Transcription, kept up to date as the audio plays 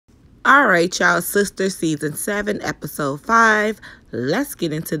All right, y'all. Sistas season 7, episode 5. Let's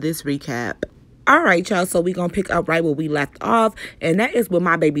get into this recap. All right, y'all, so we're going to pick up right where we left off, and that is with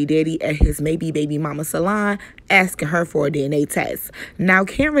my baby daddy at his maybe baby mama salon asking her for a DNA test. Now,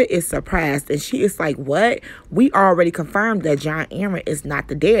 Karen is surprised, and she is like, what? We already confirmed that John Aaron is not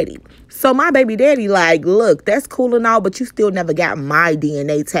the daddy. So my baby daddy like, look, that's cool and all, but you still never got my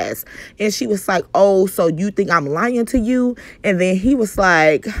DNA test. And she was like, oh, so you think I'm lying to you? And then he was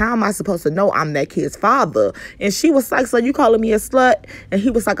like, how am I supposed to know I'm that kid's father? And she was like, so you calling me a slut? And he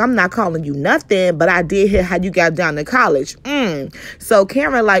was like, I'm not calling you nothing, but I did hear how you got down to college. So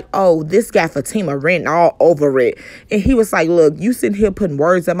Karen like, oh, this guy Fatima written all over it. And he was like, look, you sitting here putting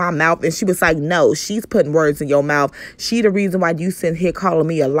words in my mouth. And she was like, no, she's putting words in your mouth. She the reason why you sitting here calling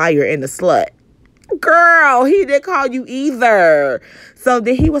me a liar and a slut. Girl, he didn't call you either. So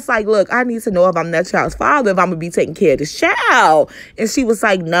then he was like, look, I need to know if I'm that child's father, if I'm going to be taking care of this child. And she was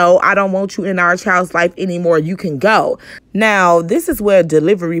like, no, I don't want you in our child's life anymore. You can go. Now, this is where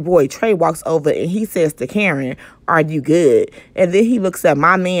delivery boy Trey walks over and he says to Karen, are you good? And then he looks at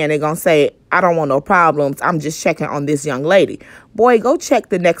my man and going to say, I don't want no problems. I'm just checking on this young lady. Boy, go check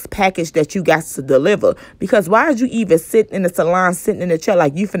the next package that you got to deliver. Because why did you even sit in the salon, sitting in the chair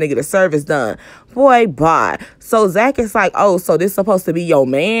like you finna get a service done? Boy, bye. So Zach is like, oh, so this supposed to be your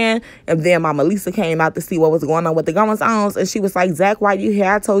man? And then Mama Lisa came out to see what was going on with the goings-ons. And she was like, Zach, why you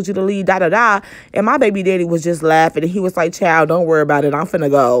here? I told you to leave, da-da-da. And my baby daddy was just laughing. And he was like, child, don't worry about it. I'm finna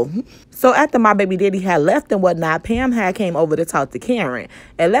go. So after my baby daddy had left and whatnot, Pam had came over to talk to Karen.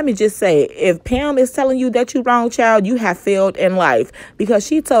 And let me just say, if Pam is telling you that you wrong, child, you have failed in life. Because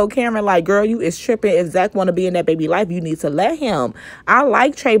she told Karen, like, girl, you is tripping. If Zach want to be in that baby life, you need to let him. I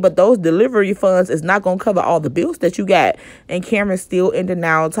like Trey, but those delivery funds is not going to cover all the bills that you got. And Karen's still in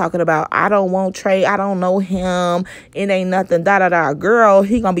denial talking about, I don't want Trey. I don't know him. It ain't nothing, da-da-da. Girl,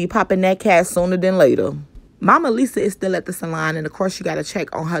 he going to be popping that cat sooner than later. Mama Lisa is still at the salon, and of course, she got to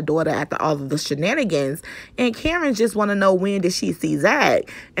check on her daughter after all of the shenanigans. And Karen just want to know when did she see Zach.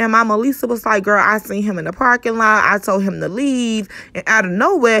 And Mama Lisa was like, girl, I seen him in the parking lot. I told him to leave. And out of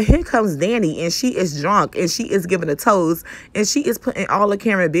nowhere, here comes Danny, and she is drunk, and she is giving a toast. And she is putting all of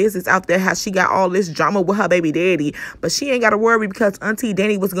Karen's business out there, how she got all this drama with her baby daddy. But she ain't got to worry because Auntie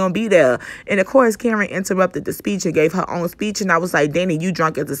Danny was going to be there. And of course, Karen interrupted the speech and gave her own speech. And I was like, Danny, you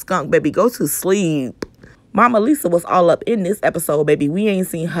drunk as a skunk, baby. Go to sleep. Mama Lisa was all up in this episode, baby. We ain't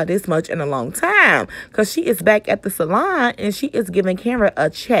seen her this much in a long time because she is back at the salon and she is giving Karen a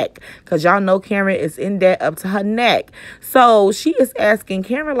check because y'all know Karen is in debt up to her neck. So she is asking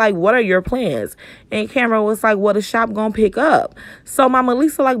Karen, like, what are your plans? And Karen was like, well, the shop gonna pick up. So Mama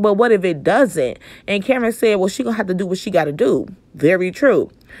Lisa like, but what if it doesn't? And Karen said, well, she gonna have to do what she gotta do. Very true.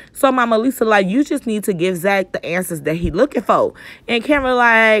 So Mama Lisa like, you just need to give Zach the answers that he looking for. And Karen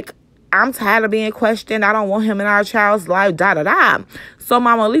like, I'm tired of being questioned. I don't want him in our child's life, da-da-da. So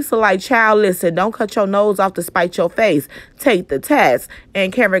Mama Lisa like, child, listen, don't cut your nose off to spite your face. Take the test.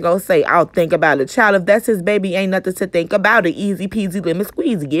 And Karen gonna say, I'll think about it. Child, if that's his baby, ain't nothing to think about it. Easy peasy, lemon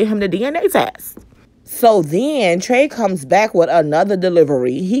squeezy. Give him the DNA test. So then Trey comes back with another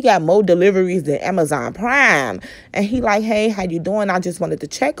delivery. He got more deliveries than Amazon Prime. And he like, hey, how you doing? I just wanted to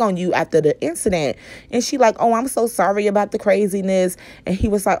check on you after the incident. And she like, oh, I'm so sorry about the craziness. And he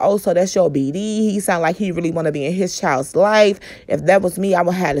was like, oh, so that's your BD? He sound like he really want to be in his child's life. If that was me, I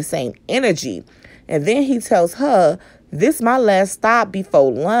would have the same energy. And then he tells her, this my last stop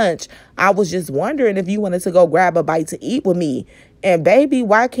before lunch. I was just wondering if you wanted to go grab a bite to eat with me. And baby,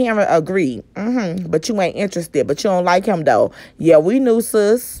 why Karen agree? But you ain't interested. But you don't like him though. Yeah, we knew,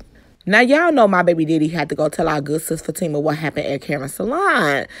 sis. Now, y'all know my baby daddy had to go tell our good sis Fatima what happened at Karen's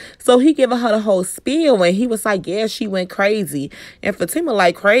salon. So he giving her the whole spiel and he was like, yeah, she went crazy. And Fatima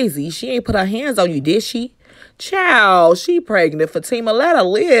like, crazy? She ain't put her hands on you, did she? Child, she pregnant. Fatima, let her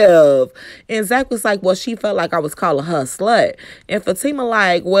live. And Zach was like, well, she felt like I was calling her a slut. And Fatima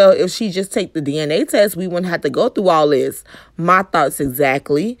like, well, if she just take the DNA test, we wouldn't have to go through all this. My thoughts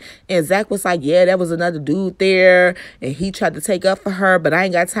exactly. And Zach was like, yeah, there was another dude there. And he tried to take up for her, but I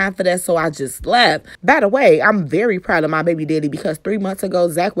ain't got time for that, so I just left. By the way, I'm very proud of my baby daddy because 3 months ago,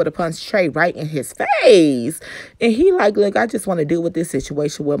 Zach would have punched Trey right in his face. And he like, look, I just want to deal with this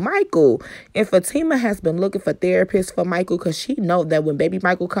situation with Michael. And Fatima has been looking for therapists for Michael because she know that when baby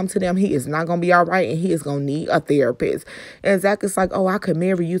Michael comes to them, he is not going to be all right and he is going to need a therapist. And Zach is like, oh, I could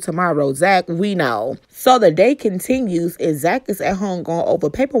marry you tomorrow. Zach, we know. So the day continues and Zach is at home going over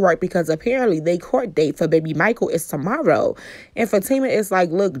paperwork because apparently they court date for baby Michael is tomorrow. And Fatima is like,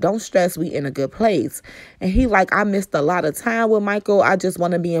 look, don't stress. We in a good place. And he like, I missed a lot of time with Michael. I just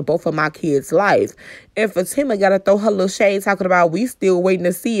want to be in both of my kids' life. And Fatima got to throw her little shade talking about we still waiting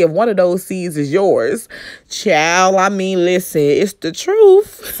to see if one of those seeds is yours. Child, I mean, listen, it's the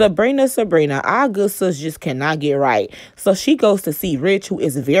truth. Sabrina, our good sis just cannot get right. So she goes to see Rich, who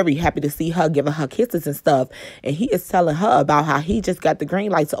is very happy to see her, giving her kisses and stuff. And he is telling her about how he just got the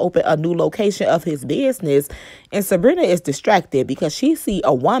green light to open a new location of his business. And Sabrina is distracted because she see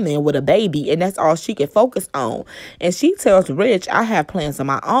a woman with a baby and that's all she can focus on. And she tells Rich, I have plans of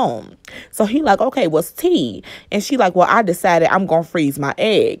my own. So he like, okay, what's tea? And she like, well, I decided I'm going to freeze my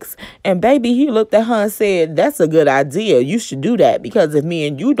eggs. And baby, he looked at her and said, that's a good idea. You should do that because if me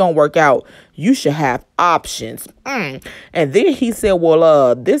and you don't work out, you should have options. And then he said,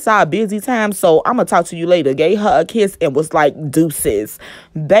 well, this our busy time, so I'm going to talk to you later. Gave her a kiss and was like, deuces.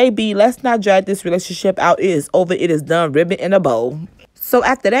 Baby, let's not drag this relationship out. It is over. It is done. Ribbon in a bow. So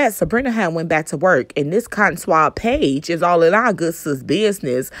after that, Sabrina had went back to work, and this cotton swab page is all in our good sis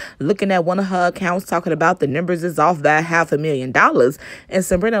business, looking at one of her accounts, talking about the numbers is off by $500,000. And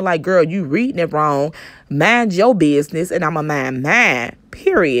Sabrina like, girl, you reading it wrong. Mind your business, and I'ma mind mine.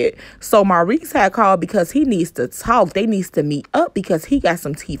 Period. So Maurice had called because he needs to talk. They needs to meet up because he got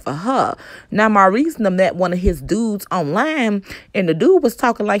some tea for her. Now Maurice met one of his dudes online, and the dude was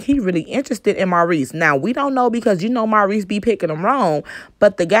talking like he really interested in Maurice. Now we don't know because you know Maurice be picking him wrong,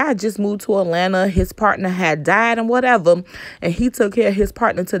 but the guy just moved to Atlanta. His partner had died and whatever, and he took care of his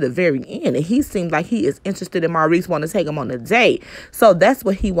partner to the very end. And he seemed like he is interested in Maurice, want to take him on a date. So that's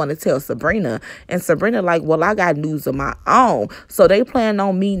what he want to tell Sabrina. And Sabrina like, well, I got news of my own. So they plan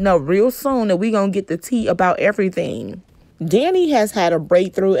on meeting up real soon and we gonna get the tea about everything. Danny has had a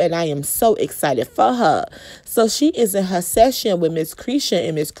breakthrough and I am so excited for her. So she is in her session with Miss Cretia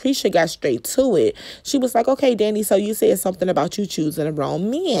and Miss Cretia got straight to it. She was like, okay, Danny, so you said something about you choosing the wrong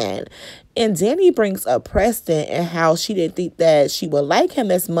man. And Danny brings up Preston and how she didn't think that she would like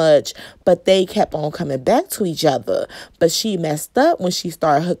him as much, but they kept on coming back to each other. But she messed up when she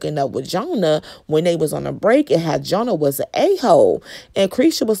started hooking up with Jonah when they was on a break and how Jonah was an a-hole. And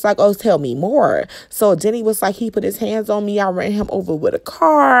Cretia was like, oh, tell me more. So Danny was like, he put his hands on me. I ran him over with a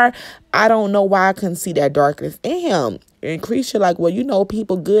car. I don't know why I couldn't see that darkness in him. And Cretia like, well, you know,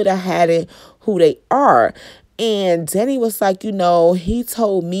 people good at hiding who they are. And Danny was like, you know, he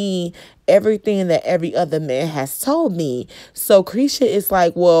told me everything that every other man has told me. So Cretia is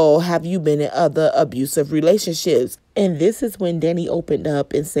like, well, have you been in other abusive relationships? And this is when Danny opened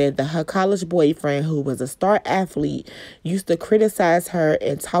up and said that her college boyfriend, who was a star athlete, used to criticize her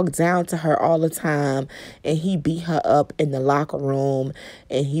and talk down to her all the time. And he beat her up in the locker room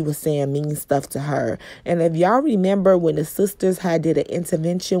and he was saying mean stuff to her. And if y'all remember when the sisters had did an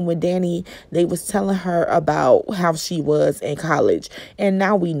intervention with Danny, they was telling her about how she was in college. And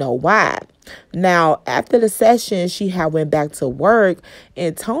now we know why. Now, after the session, she had went back to work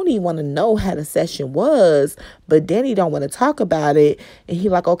and Tony want to know how the session was, but Danny don't want to talk about it. And he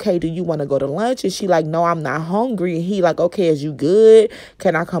like, okay, do you want to go to lunch? And she like, no, I'm not hungry. And he like, okay, is you good?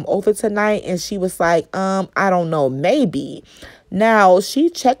 Can I come over tonight? And she was like, I don't know, maybe. Now, she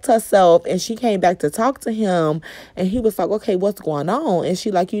checked herself and she came back to talk to him and he was like, okay, what's going on? And she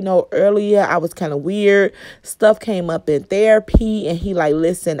like, you know, earlier I was kind of weird. Stuff came up in therapy and he like,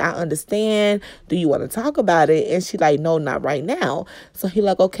 listen, I understand. Do you want to talk about it? And she like, no, not right now. So he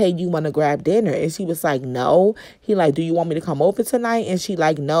like, okay, you want to grab dinner? And she was like, no. He like, do you want me to come over tonight? And she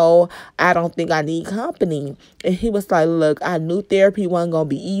like, no, I don't think I need company. And he was like, look, I knew therapy wasn't going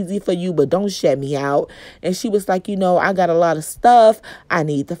to be easy for you, but don't shut me out. And she was like, you know, I got a lot of stuff I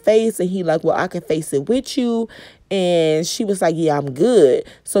need to face. And he like, well, I can face it with you. And she was like, yeah, I'm good.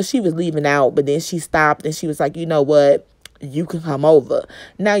 So she was leaving out, but then she stopped and she was like, you know what? You can come over.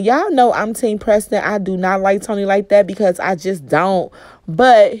 Now, y'all know I'm Team Preston. I do not like Tony like that because I just don't.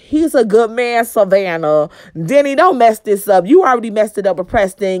 But he's a good man, Savannah. Denny, don't mess this up. You already messed it up with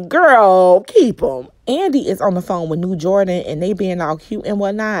Preston. Girl, keep him. Andy is on the phone with New Jordan and they being all cute and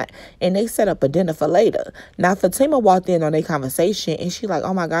whatnot. And they set up a dinner for later. Now, Fatima walked in on their conversation and she like,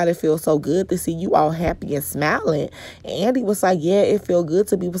 oh my God, it feels so good to see you all happy and smiling. And Andy was like, yeah, it feels good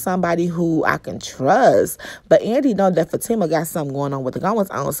to be with somebody who I can trust. But Andy know that Fatima got something going on with the goings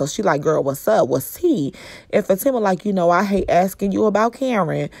on. So she like, girl, what's up? What's tea? And Fatima like, you know, I hate asking you about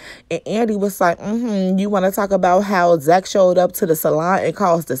Karen. And Andy was like, you want to talk about how Zach showed up to the salon and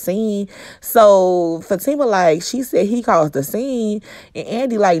caused the scene? So Fatima like, she said he caused the scene. And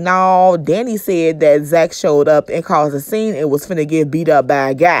Andy like, no, Danny said that Zach showed up and caused the scene and was finna get beat up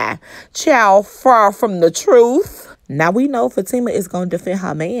by a guy. Child, far from the truth. Now we know Fatima is going to defend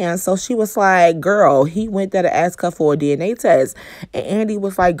her man. So she was like, girl, he went there to ask her for a DNA test. And Andy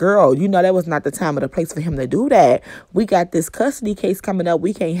was like, girl, you know that was not the time or the place for him to do that. We got this custody case coming up.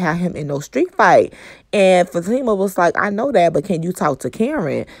 We can't have him in no street fight. And Fatima was like, I know that, but can you talk to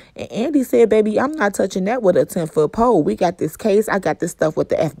Karen? And Andy said, baby, I'm not touching that with a 10-foot pole. We got this case. I got this stuff with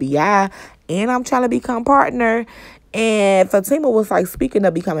the FBI. And I'm trying to become partner. And Fatima was like, speaking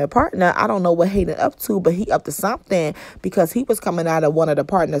of becoming a partner, I don't know what Hayden up to, but he up to something because he was coming out of one of the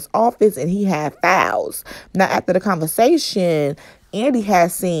partner's office and he had files. Now, after the conversation, Andy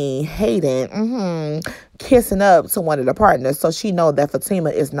has seen Hayden kissing up to one of the partners, so she know that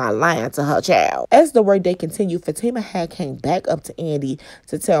Fatima is not lying to her child. As the workday continued, Fatima had came back up to Andy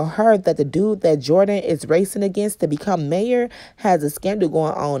to tell her that the dude that Jordan is racing against to become mayor has a scandal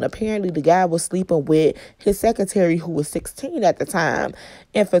going on. Apparently, the guy was sleeping with his secretary who was 16 at the time.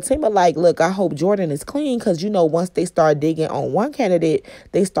 And Fatima like, look, I hope Jordan is clean because, you know, once they start digging on one candidate,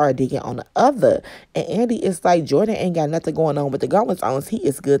 they start digging on the other. And Andy is like, Jordan ain't got nothing going on with the goings-ons. He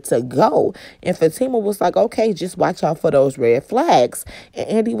is good to go. And Fatima was like, okay, just watch out for those red flags. And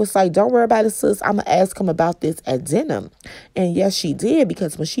Andy was like, don't worry about it, sis. I'm going to ask him about this at dinner. And yes, she did,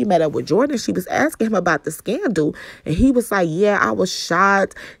 because when she met up with Jordan, she was asking him about the scandal. And he was like, yeah, I was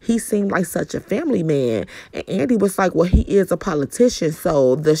shocked. He seemed like such a family man. And Andy was like, well, he is a politician,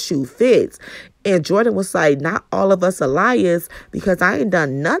 so the shoe fits. And Jordan was like, not all of us are liars because I ain't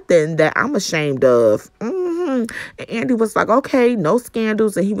done nothing that I'm ashamed of. And Andy was like, okay, no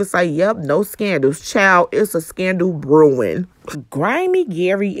scandals. And he was like, yep, no scandals. Child, it's a scandal brewing. Grimy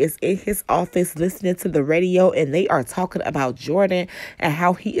Gary is in his office listening to the radio, and they are talking about Jordan and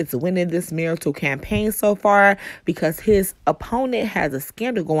how he is winning this marital campaign so far because his opponent has a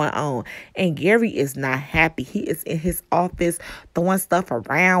scandal going on, and Gary is not happy. He is in his office throwing stuff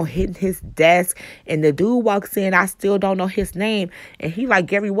around, hitting his desk, and the dude walks in. I still don't know his name, and he like,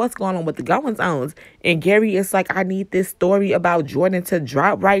 Gary, what's going on with the goings-ons? And Gary is like, I need this story about Jordan to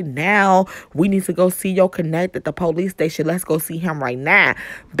drop right now. We need to go see your connect at the police station. Let's go see him right now.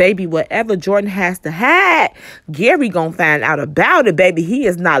 Baby, whatever Jordan has to hide, Gary gonna find out about it, baby. He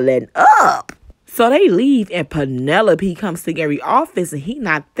is not letting up. So they leave, and Penelope comes to Gary's office, and he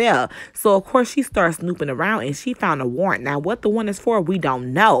not there. So, of course, she starts snooping around, and she found a warrant. Now, what the warrant is for, we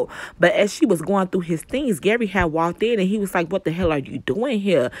don't know. But as she was going through his things, Gary had walked in, and he was like, what the hell are you doing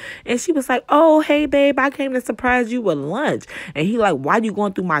here? And she was like, oh, hey, babe, I came to surprise you with lunch. And he like, why you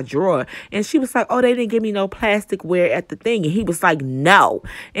going through my drawer? And she was like, oh, they didn't give me no plasticware at the thing. And he was like, no.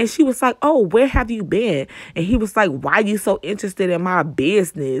 And she was like, oh, where have you been? And he was like, why are you so interested in my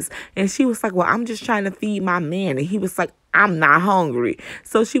business? And she was like, well, I'm just trying to feed my man. And he was like, I'm not hungry.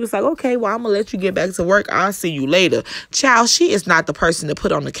 So she was like, okay, well, I'm going to let you get back to work. I'll see you later. Child, she is not the person to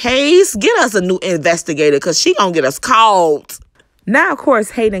put on the case. Get us a new investigator because she going to get us caught. Now, of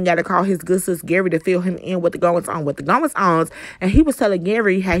course, Hayden got to call his good sis Gary to fill him in with the goings-ons. And he was telling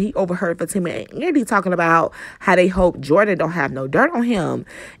Gary how he overheard Fatima and Andy talking about how they hope Jordan don't have no dirt on him.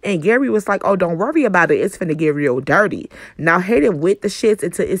 And Gary was like, oh, don't worry about it. It's finna get real dirty. Now, Hayden with the shits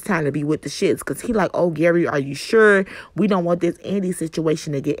until it's time to be with the shits. Because he like, oh, Gary, are you sure? We don't want this Andy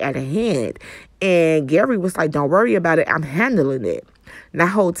situation to get out of hand. And Gary was like, don't worry about it. I'm handling it. Now,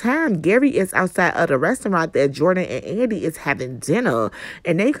 whole time, Gary is outside of the restaurant that Jordan and Andy is having dinner.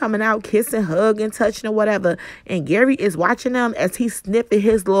 And they coming out kissing, hugging, touching, or whatever. And Gary is watching them as he sniffing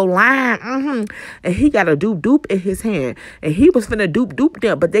his little line. And he got a doop-doop in his hand. And he was finna doop-doop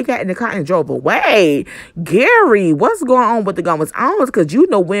them. But they got in the car and drove away. Gary, what's going on with the goings-ons? Because you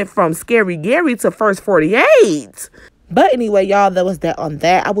know went from Scary Gary to First 48. But anyway, y'all, that was that on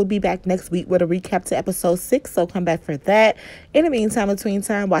that. I will be back next week with a recap to episode 6, so come back for that. In the meantime, between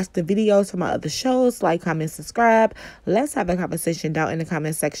time, watch the videos from my other shows, like, comment, subscribe. Let's have a conversation down in the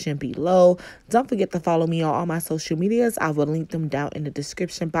comment section below. Don't forget to follow me on all my social medias. I will link them down in the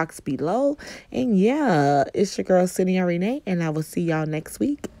description box below. And yeah, it's your girl, Cynthia Renee, and I will see y'all next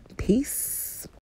week. Peace.